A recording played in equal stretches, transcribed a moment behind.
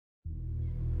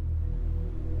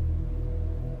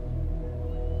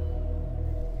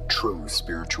True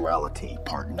Spirituality,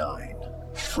 Part 9,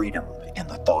 Freedom in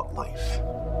the Thought Life.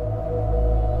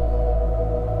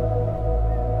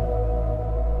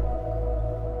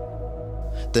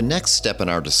 The next step in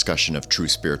our discussion of true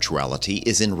spirituality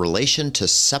is in relation to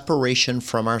separation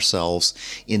from ourselves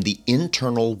in the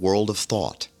internal world of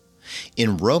thought.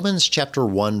 In Romans chapter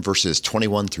 1, verses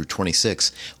 21 through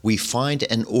 26, we find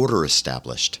an order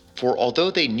established. For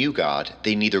although they knew God,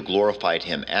 they neither glorified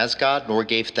him as God nor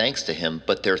gave thanks to him,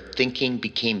 but their thinking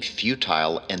became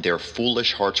futile and their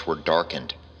foolish hearts were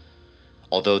darkened.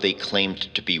 Although they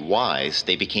claimed to be wise,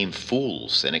 they became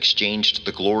fools and exchanged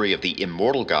the glory of the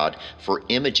immortal God for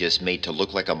images made to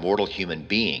look like a mortal human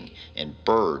being, and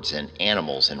birds and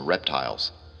animals and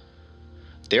reptiles.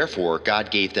 Therefore,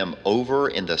 God gave them over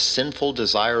in the sinful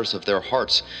desires of their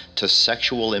hearts to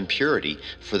sexual impurity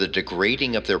for the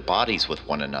degrading of their bodies with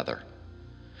one another.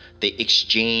 They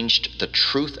exchanged the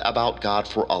truth about God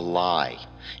for a lie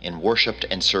and worshipped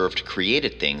and served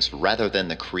created things rather than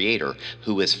the Creator,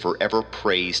 who is forever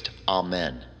praised.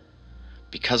 Amen.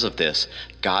 Because of this,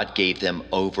 God gave them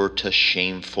over to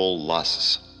shameful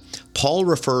lusts. Paul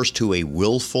refers to a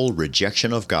willful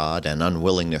rejection of God and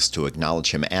unwillingness to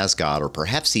acknowledge him as God, or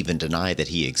perhaps even deny that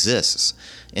he exists.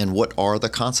 And what are the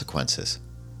consequences?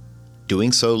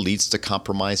 Doing so leads to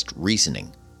compromised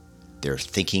reasoning. Their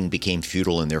thinking became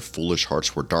futile and their foolish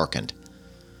hearts were darkened.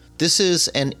 This is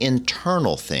an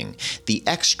internal thing. The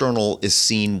external is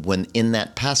seen when in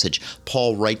that passage,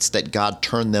 Paul writes that God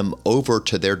turned them over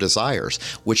to their desires,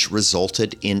 which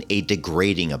resulted in a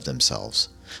degrading of themselves.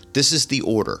 This is the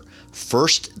order.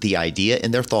 First, the idea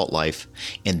in their thought life,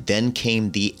 and then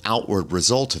came the outward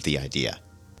result of the idea.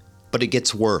 But it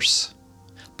gets worse.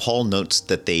 Paul notes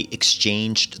that they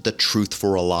exchanged the truth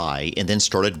for a lie and then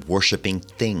started worshiping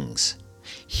things.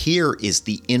 Here is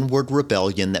the inward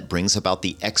rebellion that brings about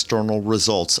the external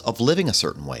results of living a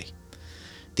certain way.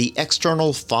 The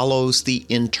external follows the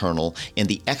internal, and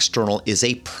the external is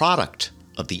a product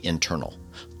of the internal.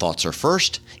 Thoughts are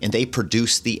first, and they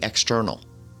produce the external.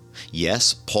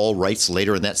 Yes, Paul writes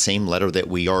later in that same letter that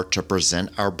we are to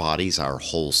present our bodies, our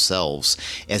whole selves,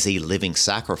 as a living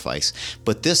sacrifice,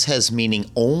 but this has meaning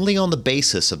only on the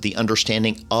basis of the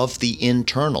understanding of the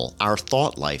internal, our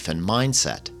thought life and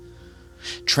mindset.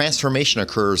 Transformation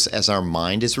occurs as our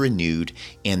mind is renewed,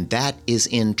 and that is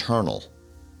internal.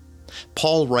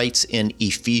 Paul writes in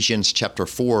Ephesians chapter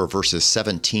 4, verses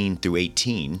 17 through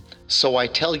 18, "So I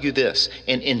tell you this,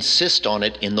 and insist on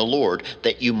it in the Lord,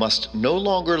 that you must no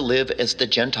longer live as the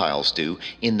Gentiles do,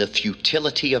 in the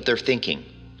futility of their thinking.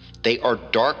 They are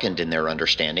darkened in their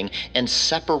understanding and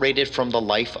separated from the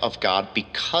life of God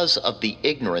because of the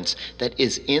ignorance that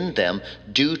is in them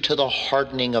due to the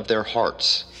hardening of their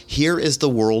hearts." Here is the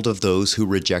world of those who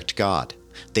reject God.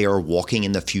 They are walking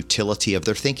in the futility of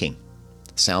their thinking.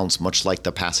 Sounds much like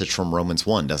the passage from Romans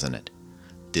 1, doesn't it?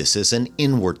 This is an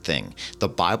inward thing. The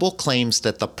Bible claims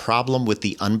that the problem with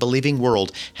the unbelieving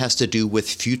world has to do with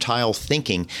futile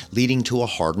thinking leading to a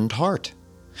hardened heart.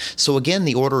 So again,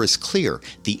 the order is clear.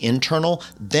 The internal,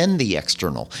 then the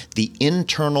external. The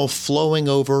internal flowing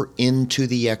over into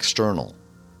the external.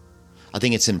 I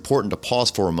think it's important to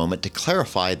pause for a moment to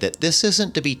clarify that this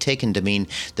isn't to be taken to mean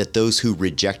that those who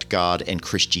reject God and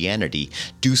Christianity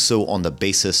do so on the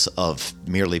basis of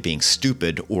merely being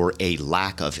stupid or a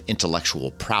lack of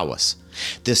intellectual prowess.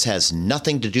 This has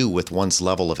nothing to do with one's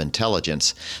level of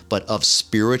intelligence, but of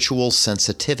spiritual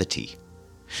sensitivity.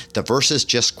 The verses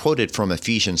just quoted from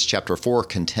Ephesians chapter 4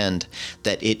 contend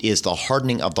that it is the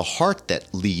hardening of the heart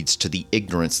that leads to the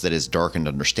ignorance that is darkened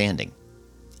understanding.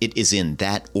 It is in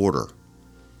that order.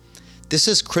 This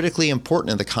is critically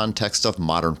important in the context of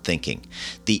modern thinking.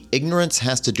 The ignorance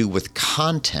has to do with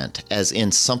content, as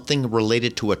in something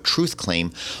related to a truth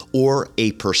claim or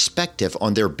a perspective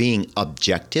on there being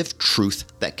objective truth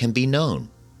that can be known.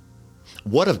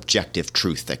 What objective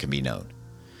truth that can be known?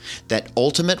 That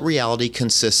ultimate reality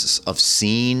consists of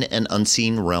seen and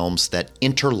unseen realms that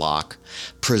interlock,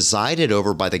 presided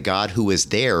over by the God who is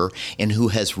there and who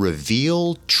has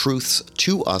revealed truths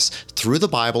to us through the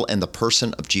Bible and the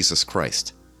person of Jesus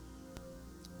Christ.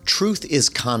 Truth is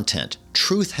content.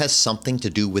 Truth has something to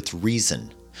do with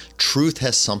reason. Truth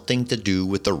has something to do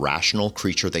with the rational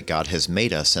creature that God has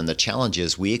made us, and the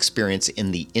challenges we experience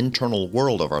in the internal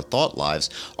world of our thought lives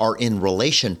are in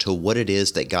relation to what it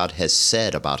is that God has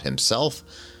said about himself,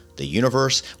 the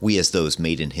universe, we as those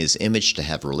made in his image to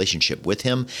have relationship with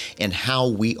him, and how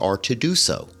we are to do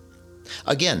so.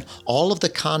 Again, all of the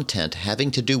content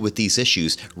having to do with these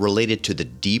issues related to the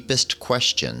deepest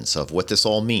questions of what this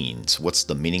all means, what's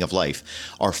the meaning of life,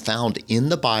 are found in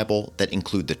the Bible that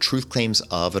include the truth claims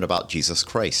of and about Jesus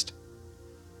Christ.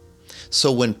 So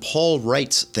when Paul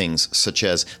writes things such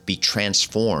as be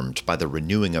transformed by the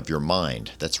renewing of your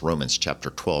mind, that's Romans chapter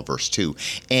 12, verse 2,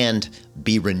 and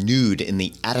be renewed in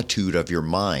the attitude of your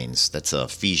minds, that's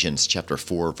Ephesians chapter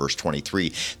 4, verse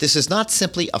 23, this is not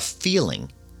simply a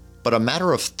feeling, but a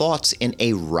matter of thoughts in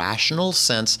a rational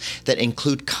sense that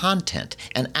include content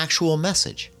and actual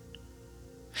message.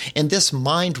 And this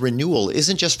mind renewal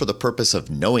isn't just for the purpose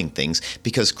of knowing things,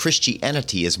 because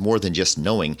Christianity is more than just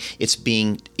knowing. It's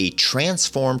being a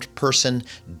transformed person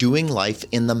doing life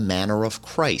in the manner of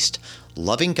Christ,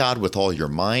 loving God with all your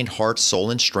mind, heart, soul,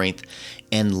 and strength,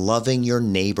 and loving your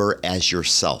neighbor as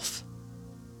yourself.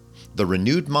 The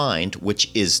renewed mind, which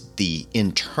is the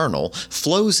internal,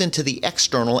 flows into the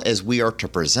external as we are to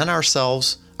present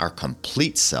ourselves, our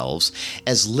complete selves,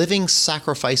 as living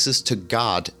sacrifices to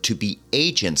God to be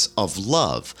agents of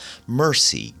love,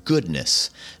 mercy, goodness,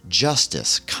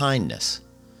 justice, kindness.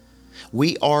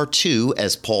 We are too,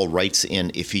 as Paul writes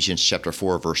in Ephesians chapter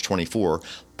 4, verse 24,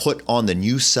 put on the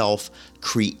new self,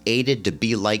 created to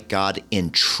be like God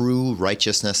in true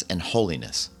righteousness and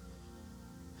holiness.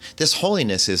 This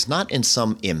holiness is not in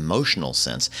some emotional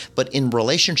sense, but in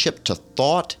relationship to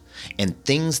thought and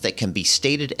things that can be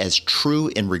stated as true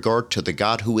in regard to the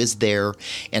God who is there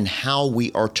and how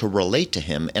we are to relate to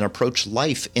Him and approach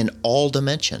life in all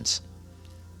dimensions.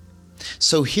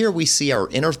 So here we see our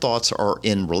inner thoughts are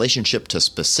in relationship to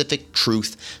specific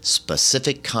truth,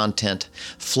 specific content,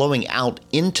 flowing out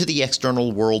into the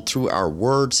external world through our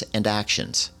words and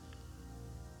actions.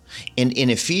 And in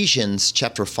Ephesians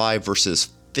chapter 5, verses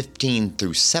 15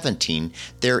 through 17,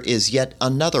 there is yet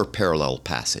another parallel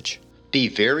passage. Be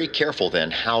very careful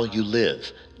then how you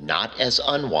live, not as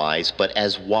unwise, but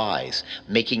as wise,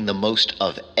 making the most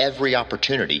of every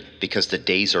opportunity, because the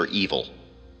days are evil.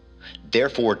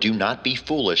 Therefore do not be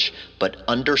foolish, but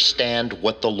understand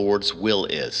what the Lord's will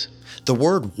is. The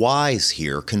word wise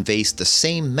here conveys the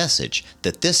same message,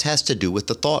 that this has to do with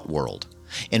the thought world.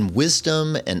 And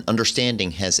wisdom and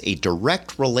understanding has a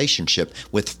direct relationship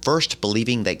with first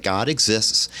believing that God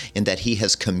exists and that He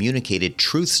has communicated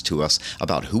truths to us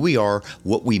about who we are,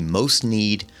 what we most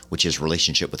need, which is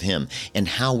relationship with Him, and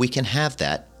how we can have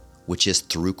that, which is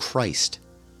through Christ.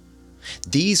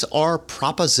 These are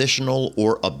propositional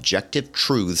or objective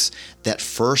truths that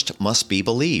first must be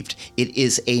believed. It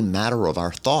is a matter of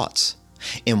our thoughts.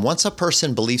 And once a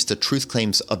person believes the truth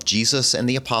claims of Jesus and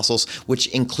the apostles, which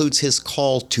includes His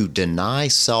call to deny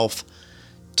self,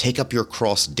 take up your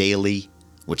cross daily,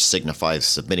 which signifies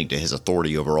submitting to His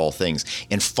authority over all things,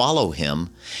 and follow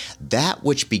Him, that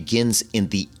which begins in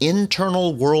the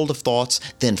internal world of thoughts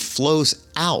then flows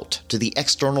out to the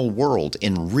external world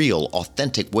in real,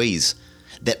 authentic ways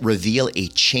that reveal a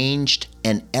changed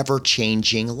and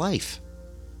ever-changing life.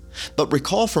 But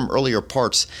recall from earlier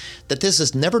parts that this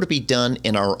is never to be done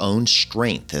in our own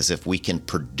strength, as if we can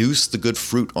produce the good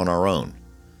fruit on our own.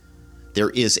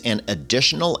 There is an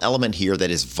additional element here that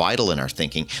is vital in our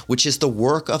thinking, which is the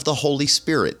work of the Holy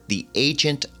Spirit, the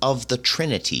agent of the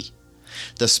Trinity.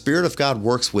 The Spirit of God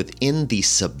works within the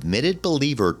submitted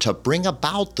believer to bring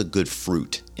about the good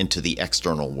fruit into the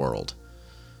external world.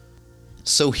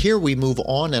 So here we move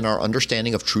on in our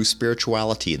understanding of true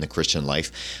spirituality in the Christian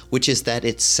life, which is that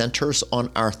it centers on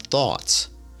our thoughts.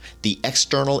 The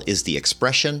external is the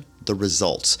expression, the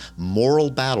results.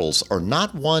 Moral battles are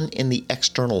not won in the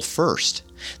external first.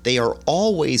 They are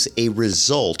always a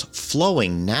result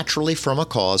flowing naturally from a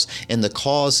cause, and the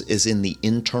cause is in the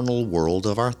internal world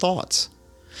of our thoughts.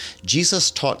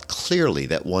 Jesus taught clearly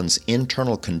that one's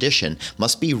internal condition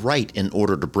must be right in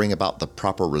order to bring about the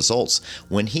proper results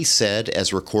when He said,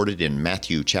 as recorded in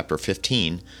Matthew chapter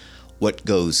 15, "What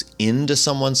goes into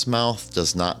someone's mouth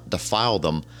does not defile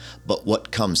them, but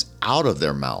what comes out of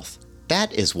their mouth,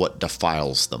 that is what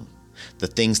defiles them." The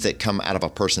things that come out of a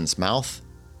person's mouth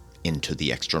into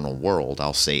the external world,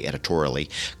 I'll say editorially,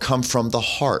 come from the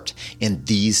heart, and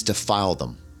these defile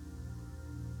them.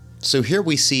 So here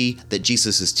we see that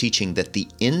Jesus is teaching that the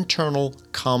internal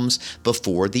comes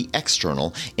before the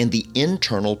external, and the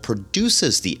internal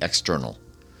produces the external.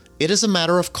 It is a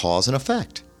matter of cause and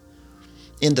effect.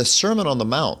 In the Sermon on the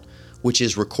Mount, which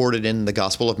is recorded in the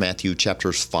Gospel of Matthew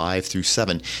chapters 5 through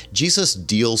 7, Jesus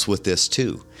deals with this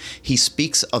too. He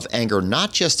speaks of anger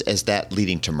not just as that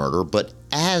leading to murder, but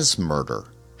as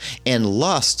murder, and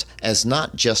lust as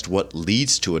not just what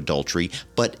leads to adultery,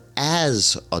 but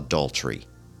as adultery.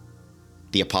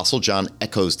 The Apostle John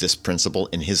echoes this principle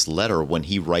in his letter when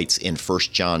he writes in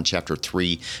 1 John chapter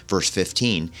 3, verse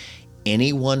 15,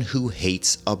 "Anyone who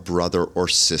hates a brother or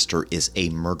sister is a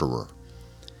murderer."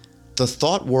 The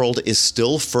thought world is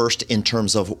still first in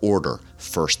terms of order.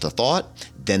 First the thought,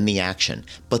 then the action.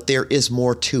 But there is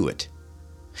more to it.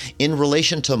 In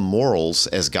relation to morals,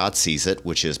 as God sees it,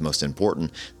 which is most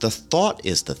important, the thought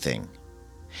is the thing.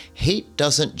 Hate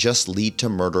doesn't just lead to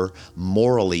murder.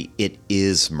 Morally, it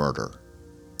is murder.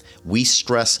 We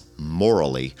stress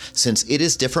morally, since it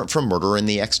is different from murder in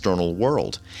the external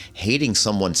world. Hating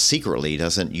someone secretly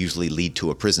doesn't usually lead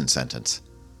to a prison sentence.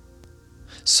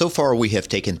 So far, we have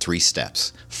taken 3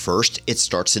 steps. First, it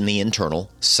starts in the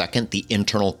internal. Second, the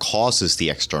internal causes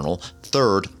the external.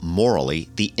 Third, morally,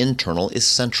 the internal is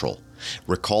central.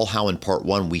 Recall how in part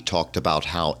 1 we talked about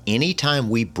how anytime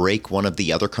we break one of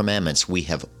the other commandments, we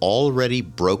have already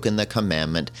broken the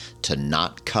commandment to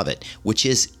not covet, which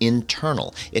is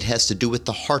internal. It has to do with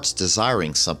the heart's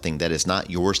desiring something that is not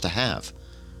yours to have.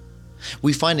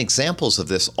 We find examples of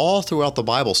this all throughout the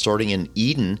Bible, starting in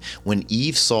Eden when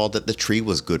Eve saw that the tree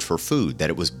was good for food, that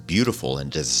it was beautiful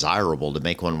and desirable to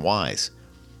make one wise.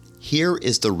 Here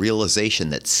is the realization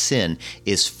that sin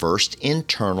is first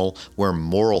internal, where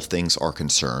moral things are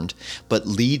concerned, but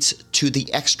leads to the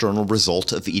external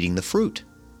result of eating the fruit.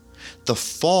 The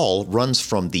fall runs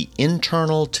from the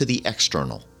internal to the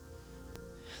external.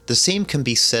 The same can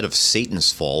be said of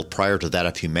Satan's fall prior to that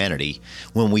of humanity.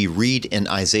 When we read in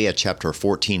Isaiah chapter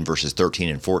 14, verses 13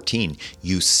 and 14,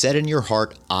 "You said in your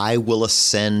heart, I will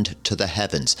ascend to the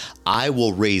heavens. I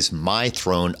will raise my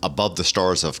throne above the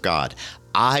stars of God.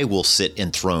 I will sit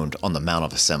enthroned on the Mount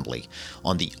of Assembly,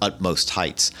 on the utmost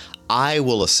heights. I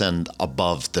will ascend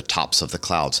above the tops of the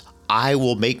clouds. I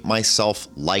will make myself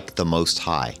like the Most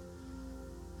High."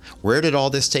 Where did all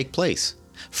this take place?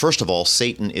 First of all,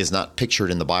 Satan is not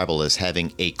pictured in the Bible as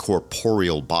having a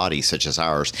corporeal body such as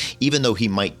ours, even though he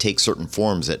might take certain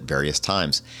forms at various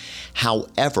times.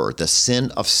 However, the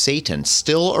sin of Satan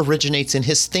still originates in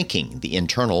his thinking, the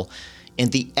internal,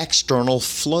 and the external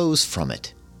flows from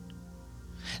it.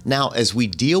 Now, as we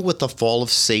deal with the fall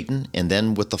of Satan and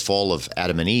then with the fall of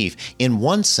Adam and Eve, in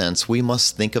one sense we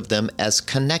must think of them as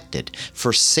connected,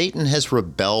 for Satan has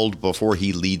rebelled before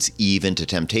he leads Eve into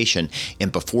temptation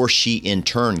and before she in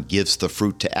turn gives the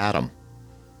fruit to Adam.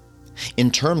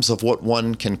 In terms of what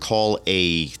one can call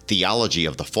a theology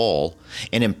of the fall,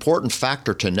 an important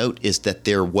factor to note is that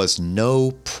there was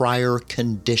no prior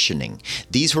conditioning.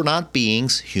 These were not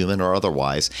beings, human or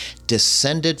otherwise,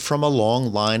 descended from a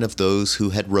long line of those who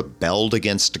had rebelled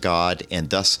against God and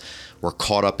thus were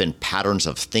caught up in patterns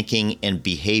of thinking and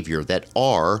behavior that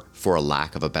are, for a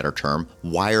lack of a better term,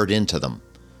 wired into them.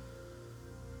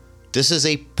 This is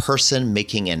a person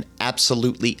making an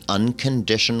absolutely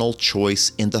unconditional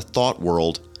choice in the thought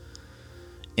world.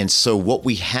 And so what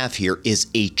we have here is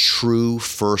a true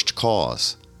first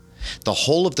cause. The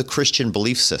whole of the Christian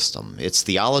belief system, its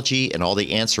theology and all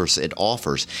the answers it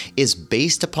offers, is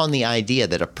based upon the idea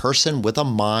that a person with a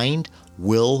mind,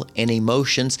 will, and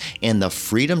emotions, and the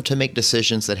freedom to make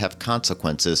decisions that have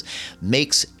consequences,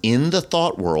 makes in the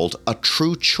thought world a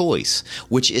true choice,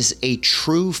 which is a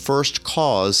true first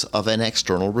cause of an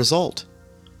external result.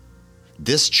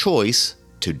 This choice,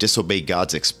 to disobey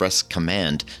God's express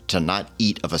command to not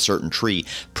eat of a certain tree,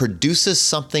 produces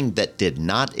something that did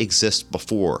not exist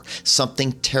before,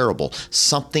 something terrible,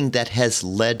 something that has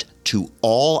led to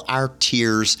all our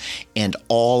tears and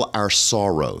all our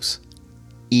sorrows: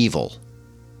 evil.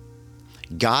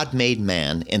 God made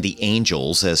man and the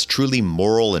angels as truly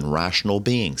moral and rational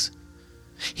beings.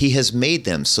 He has made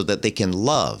them so that they can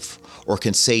love or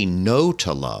can say no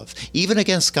to love, even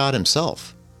against God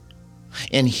himself.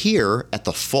 And here, at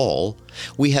the fall,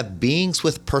 we have beings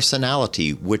with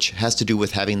personality, which has to do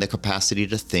with having the capacity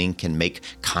to think and make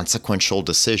consequential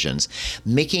decisions,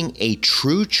 making a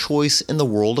true choice in the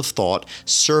world of thought,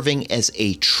 serving as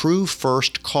a true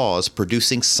first cause,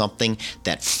 producing something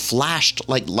that flashed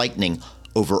like lightning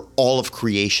over all of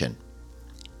creation: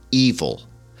 evil,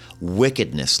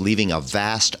 wickedness, leaving a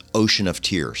vast ocean of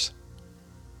tears.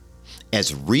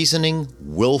 As reasoning,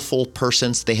 willful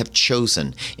persons, they have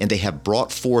chosen and they have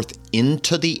brought forth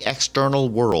into the external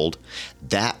world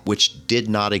that which did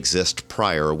not exist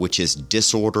prior, which is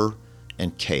disorder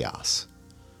and chaos.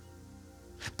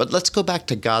 But let's go back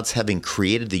to God's having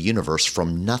created the universe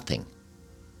from nothing.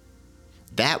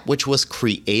 That which was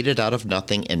created out of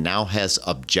nothing and now has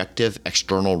objective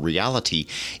external reality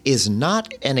is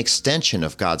not an extension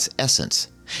of God's essence.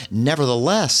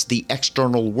 Nevertheless, the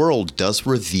external world does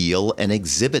reveal and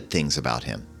exhibit things about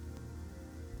him.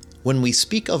 When we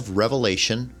speak of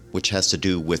revelation, which has to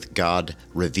do with God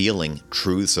revealing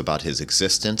truths about his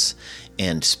existence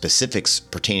and specifics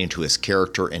pertaining to his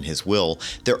character and his will,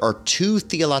 there are 2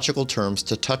 theological terms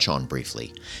to touch on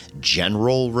briefly: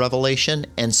 general revelation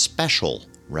and special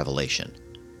revelation.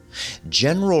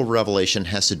 General revelation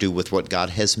has to do with what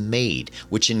God has made,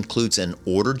 which includes an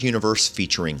ordered universe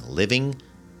featuring living,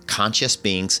 conscious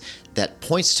beings that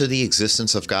points to the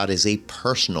existence of God as a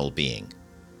personal being.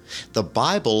 The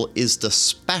Bible is the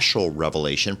special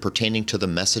revelation pertaining to the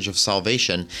message of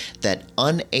salvation that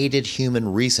unaided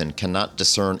human reason cannot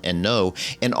discern and know,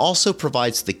 and also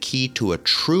provides the key to a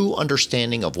true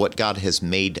understanding of what God has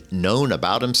made known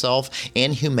about himself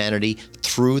and humanity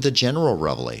through the general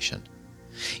revelation.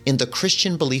 In the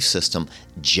Christian belief system,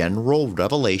 general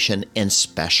revelation and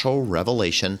special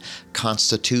revelation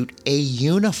constitute a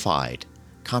unified,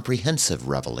 comprehensive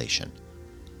revelation.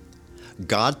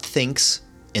 God thinks,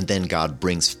 and then God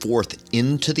brings forth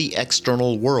into the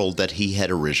external world that he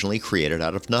had originally created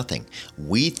out of nothing.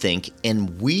 We think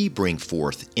and we bring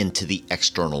forth into the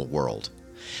external world.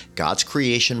 God's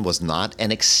creation was not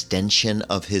an extension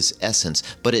of his essence,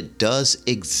 but it does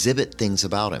exhibit things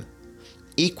about him.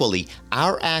 Equally,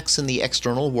 our acts in the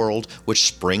external world, which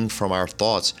spring from our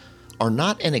thoughts, are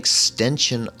not an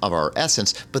extension of our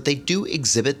essence, but they do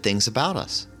exhibit things about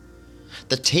us.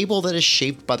 The table that is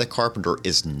shaped by the carpenter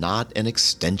is not an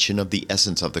extension of the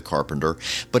essence of the carpenter,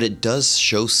 but it does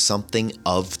show something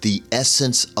of the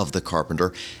essence of the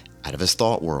carpenter out of his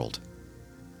thought world.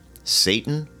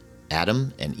 Satan,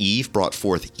 Adam, and Eve brought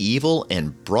forth evil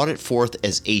and brought it forth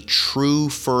as a true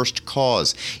first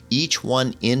cause, each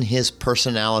one in his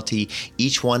personality,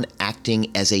 each one acting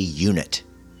as a unit.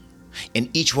 And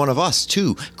each one of us,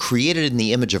 too, created in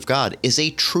the image of God, is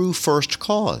a true first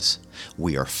cause.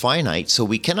 We are finite, so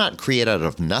we cannot create out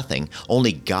of nothing.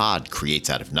 Only God creates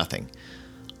out of nothing.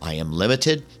 I am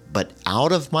limited, but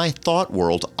out of my thought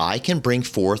world, I can bring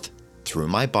forth, through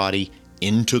my body,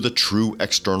 into the true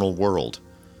external world.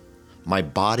 My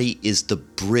body is the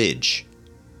bridge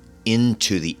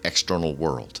into the external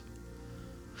world.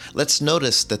 Let's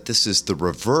notice that this is the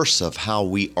reverse of how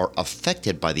we are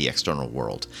affected by the external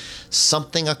world.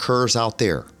 Something occurs out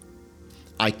there.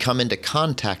 I come into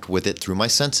contact with it through my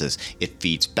senses. It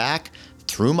feeds back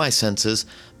through my senses,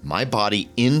 my body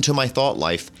into my thought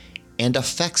life, and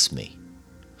affects me.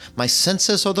 My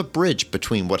senses are the bridge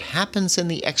between what happens in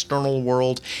the external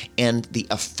world and the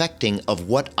affecting of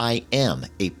what I am,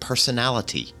 a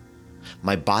personality.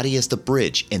 My body is the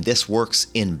bridge, and this works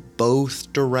in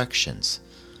both directions.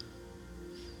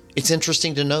 It's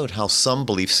interesting to note how some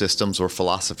belief systems or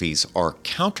philosophies are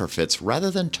counterfeits rather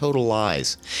than total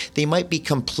lies. They might be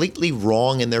completely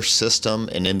wrong in their system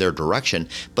and in their direction,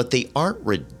 but they aren't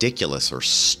ridiculous or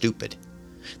stupid.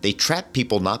 They trap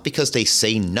people not because they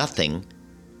say nothing,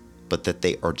 but that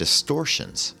they are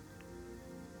distortions.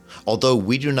 Although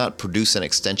we do not produce an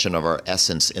extension of our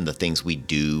essence in the things we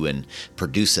do and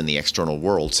produce in the external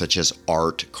world, such as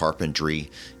art,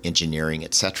 carpentry, engineering,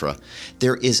 etc.,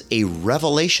 there is a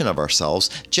revelation of ourselves,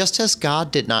 just as God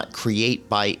did not create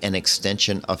by an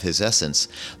extension of his essence,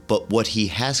 but what he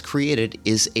has created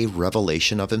is a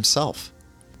revelation of himself.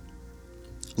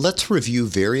 Let's review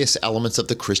various elements of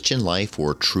the Christian life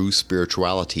or true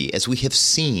spirituality as we have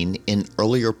seen in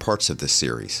earlier parts of this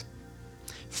series.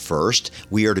 First,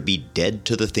 we are to be dead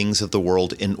to the things of the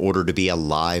world in order to be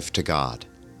alive to God.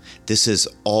 This is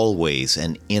always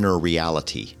an inner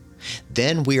reality.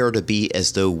 Then we are to be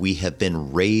as though we have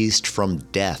been raised from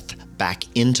death back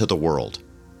into the world.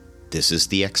 This is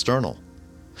the external.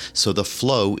 So the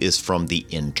flow is from the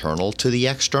internal to the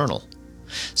external.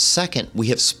 Second, we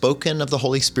have spoken of the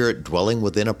Holy Spirit dwelling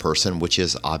within a person, which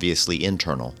is obviously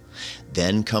internal.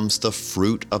 Then comes the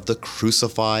fruit of the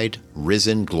crucified,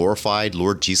 risen, glorified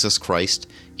Lord Jesus Christ.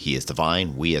 He is the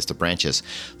vine, we as the branches,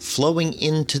 flowing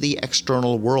into the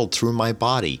external world through my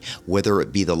body, whether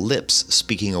it be the lips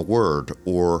speaking a word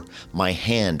or my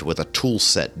hand with a tool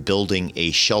set building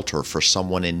a shelter for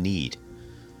someone in need.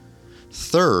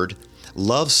 Third,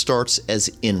 love starts as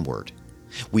inward.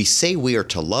 We say we are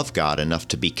to love God enough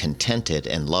to be contented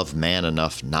and love man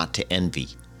enough not to envy.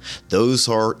 Those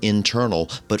are internal,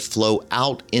 but flow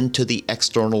out into the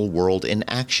external world in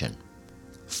action.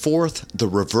 Fourth, the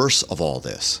reverse of all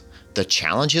this. The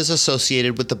challenges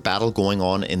associated with the battle going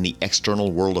on in the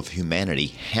external world of humanity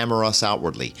hammer us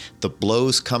outwardly. The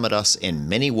blows come at us in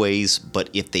many ways, but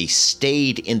if they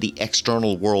stayed in the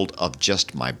external world of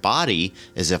just my body,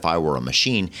 as if I were a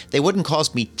machine, they wouldn't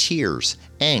cause me tears,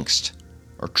 angst,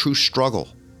 or true struggle.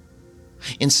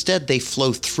 Instead, they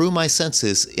flow through my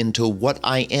senses into what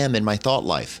I am in my thought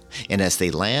life. And as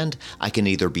they land, I can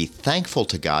either be thankful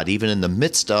to God even in the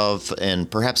midst of, and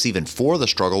perhaps even for the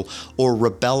struggle, or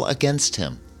rebel against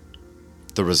him.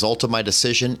 The result of my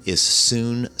decision is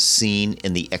soon seen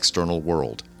in the external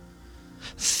world.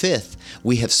 Fifth,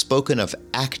 we have spoken of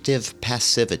active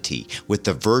passivity, with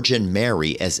the Virgin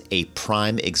Mary as a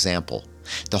prime example.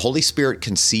 The Holy Spirit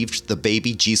conceived the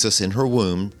baby Jesus in her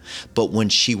womb, but when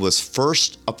she was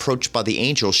first approached by the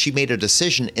angel, she made a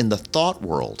decision in the thought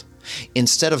world.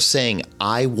 Instead of saying,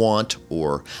 I want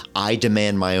or I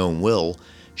demand my own will,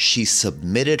 she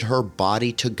submitted her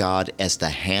body to God as the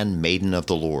handmaiden of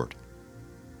the Lord.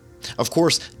 Of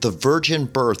course, the virgin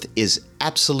birth is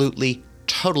absolutely,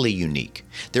 totally unique.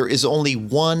 There is only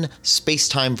one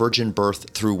space-time virgin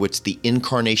birth through which the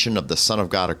incarnation of the Son of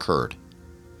God occurred.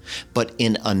 But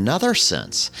in another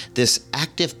sense, this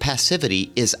active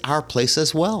passivity is our place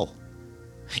as well.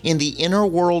 In the inner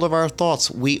world of our thoughts,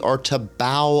 we are to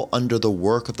bow under the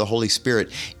work of the Holy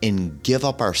Spirit and give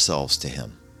up ourselves to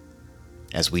Him.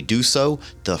 As we do so,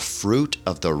 the fruit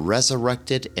of the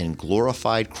resurrected and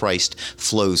glorified Christ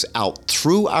flows out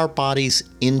through our bodies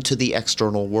into the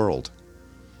external world.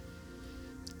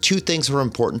 Two things are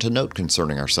important to note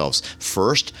concerning ourselves.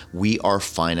 First, we are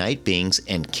finite beings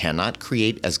and cannot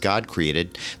create as God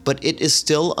created, but it is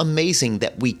still amazing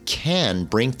that we can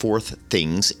bring forth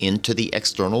things into the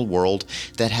external world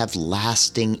that have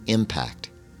lasting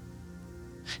impact.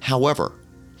 However,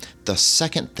 the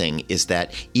second thing is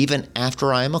that even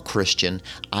after I am a Christian,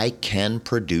 I can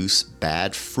produce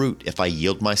bad fruit if I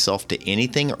yield myself to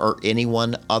anything or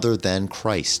anyone other than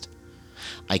Christ.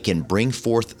 I can bring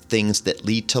forth things that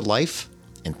lead to life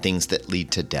and things that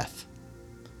lead to death.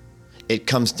 It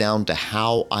comes down to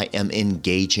how I am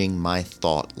engaging my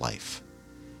thought life.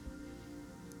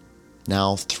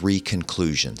 Now, 3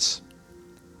 conclusions.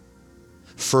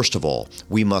 First of all,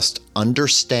 we must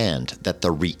understand that the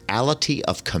reality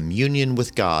of communion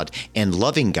with God and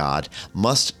loving God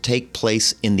must take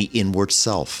place in the inward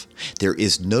self. There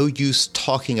is no use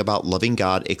talking about loving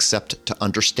God except to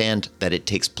understand that it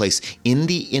takes place in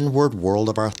the inward world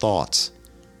of our thoughts.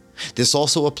 This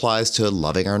also applies to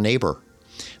loving our neighbor.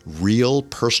 Real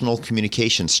personal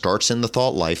communication starts in the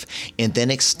thought life and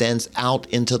then extends out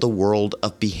into the world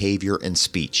of behavior and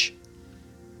speech.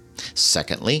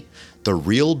 Secondly, the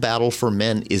real battle for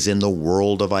men is in the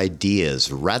world of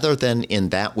ideas rather than in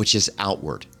that which is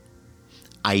outward.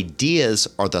 Ideas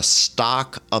are the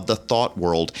stock of the thought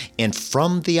world, and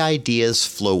from the ideas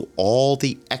flow all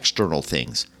the external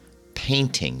things: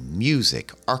 painting,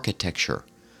 music, architecture,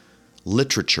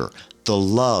 literature, the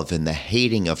love and the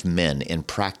hating of men in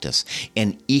practice,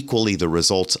 and equally the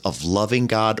results of loving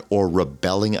God or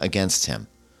rebelling against Him.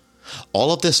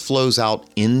 All of this flows out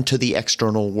into the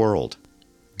external world.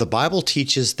 The Bible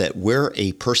teaches that where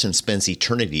a person spends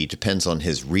eternity depends on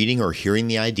his reading or hearing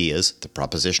the ideas, the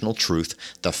propositional truth,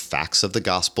 the facts of the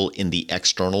gospel in the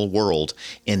external world,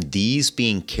 and these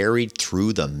being carried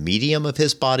through the medium of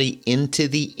his body into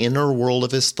the inner world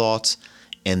of his thoughts,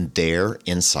 and there,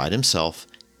 inside himself,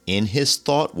 in his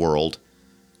thought world,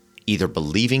 either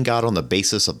believing God on the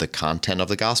basis of the content of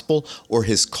the gospel or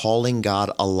his calling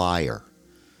God a liar.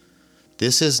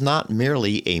 This is not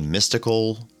merely a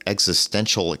mystical,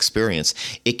 existential experience.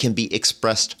 It can be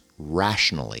expressed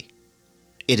rationally.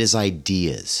 It is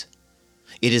ideas.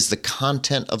 It is the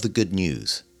content of the good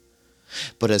news.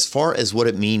 But as far as what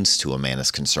it means to a man is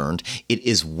concerned, it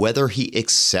is whether he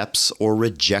accepts or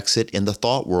rejects it in the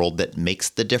thought world that makes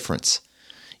the difference.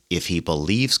 If he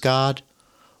believes God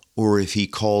or if he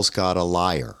calls God a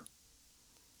liar.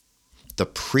 The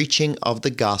preaching of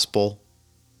the gospel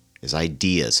is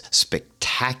ideas,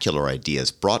 spectacular ideas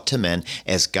brought to men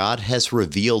as God has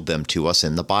revealed them to us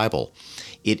in the Bible.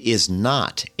 It is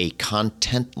not a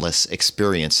contentless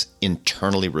experience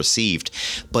internally received,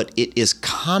 but it is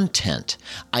content,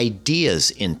 ideas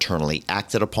internally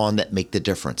acted upon that make the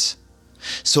difference.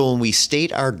 So when we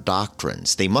state our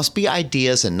doctrines, they must be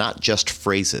ideas and not just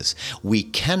phrases. We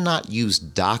cannot use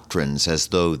doctrines as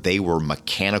though they were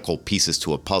mechanical pieces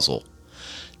to a puzzle.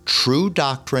 True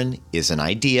doctrine is an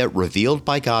idea revealed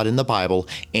by God in the Bible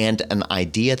and an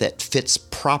idea that fits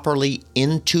properly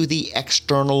into the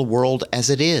external world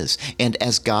as it is and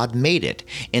as God made it,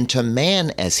 and to man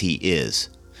as he is,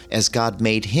 as God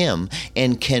made him,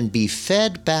 and can be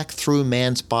fed back through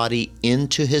man's body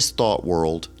into his thought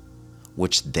world,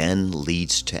 which then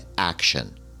leads to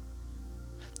action.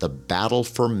 The battle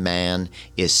for man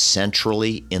is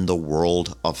centrally in the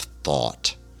world of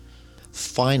thought.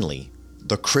 Finally,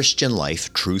 the Christian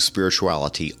life, true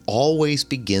spirituality, always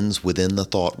begins within the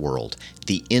thought world.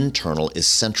 The internal is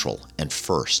central and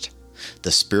first.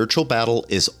 The spiritual battle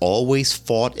is always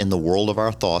fought in the world of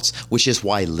our thoughts, which is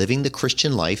why living the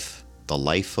Christian life, the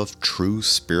life of true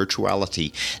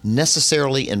spirituality,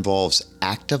 necessarily involves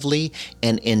actively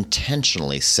and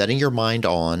intentionally setting your mind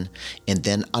on and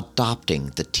then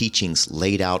adopting the teachings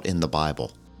laid out in the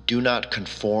Bible. Do not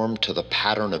conform to the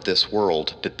pattern of this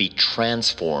world, but be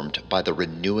transformed by the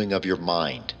renewing of your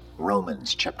mind.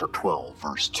 Romans chapter 12,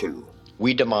 verse 2.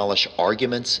 We demolish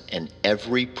arguments and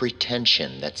every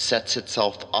pretension that sets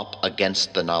itself up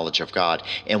against the knowledge of God,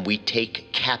 and we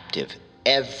take captive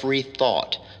every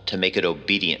thought to make it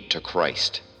obedient to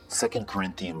Christ. 2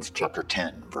 Corinthians chapter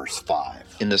 10, verse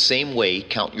 5. In the same way,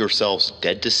 count yourselves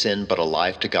dead to sin but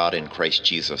alive to God in Christ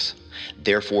Jesus.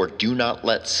 Therefore, do not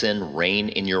let sin reign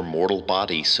in your mortal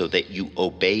body so that you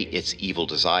obey its evil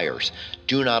desires.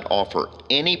 Do not offer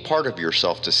any part of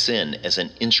yourself to sin as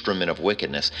an instrument of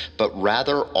wickedness, but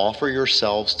rather offer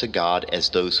yourselves to God as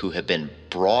those who have been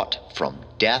brought from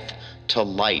death to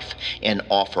life, and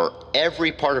offer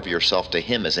every part of yourself to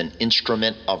him as an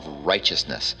instrument of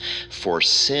righteousness. For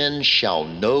sin shall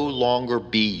no longer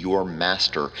be your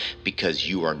master, because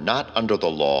you are not under the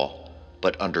law,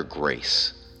 but under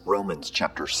grace. Romans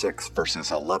chapter 6,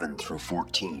 verses 11 through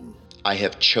 14. I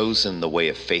have chosen the way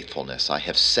of faithfulness. I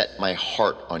have set my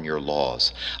heart on your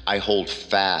laws. I hold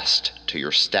fast to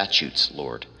your statutes,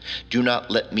 Lord. Do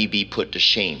not let me be put to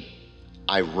shame.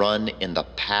 I run in the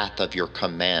path of your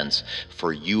commands,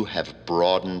 for you have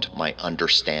broadened my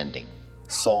understanding.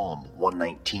 Psalm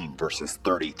 119, verses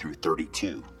 30 through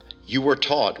 32. You were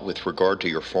taught, with regard to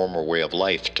your former way of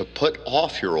life, to put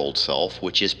off your old self,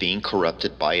 which is being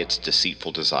corrupted by its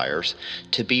deceitful desires,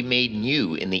 to be made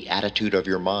new in the attitude of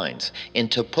your minds,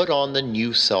 and to put on the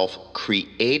new self,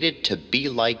 created to be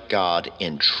like God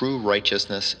in true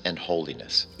righteousness and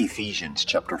holiness. Ephesians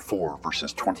chapter 4,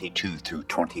 verses 22 through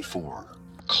 24.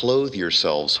 Clothe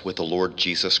yourselves with the Lord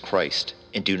Jesus Christ,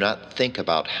 and do not think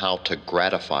about how to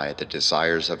gratify the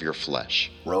desires of your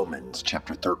flesh. Romans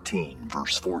chapter 13,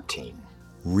 verse 14.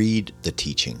 Read the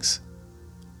teachings.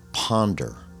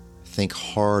 Ponder. Think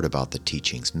hard about the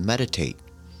teachings. Meditate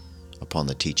upon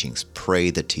the teachings. Pray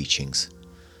the teachings.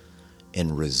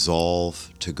 And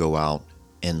resolve to go out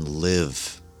and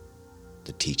live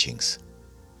the teachings.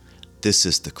 This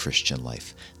is the Christian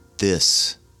life.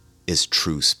 This is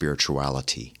true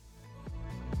spirituality.